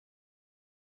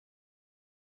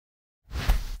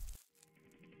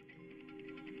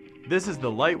This is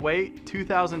the lightweight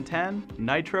 2010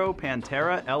 Nitro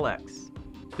Pantera LX.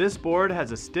 This board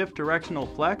has a stiff directional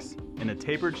flex in a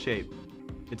tapered shape.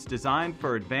 It's designed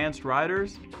for advanced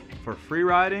riders, for free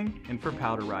riding, and for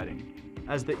powder riding.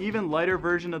 As the even lighter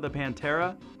version of the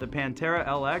Pantera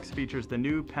LX features the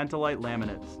new Pentalite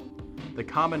laminates. The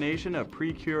combination of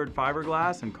pre-cured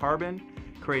fiberglass and carbon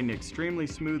create an extremely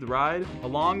smooth ride,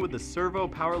 along with the servo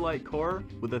Powerlite core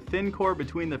with a thin core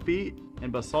between the feet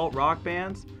and basalt rock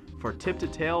bands for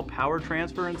tip-to-tail power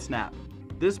transfer and snap.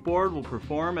 This board will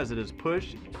perform as it is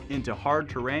pushed into hard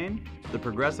terrain. The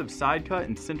progressive side cut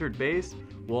and sintered base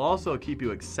will also keep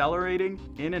you accelerating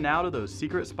in and out of those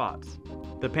secret spots.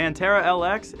 The Pantera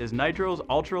LX is Nitro's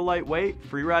ultra lightweight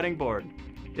freeriding board.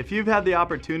 If you've had the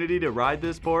opportunity to ride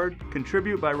this board,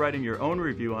 contribute by writing your own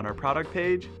review on our product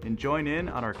page and join in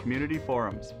on our community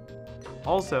forums.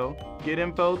 Also, get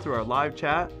info through our live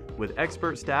chat with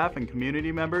expert staff and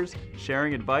community members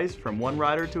sharing advice from one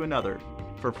rider to another.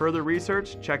 For further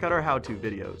research, check out our how-to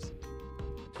videos.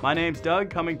 My name's Doug,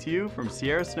 coming to you from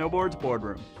Sierra Snowboard's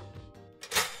boardroom.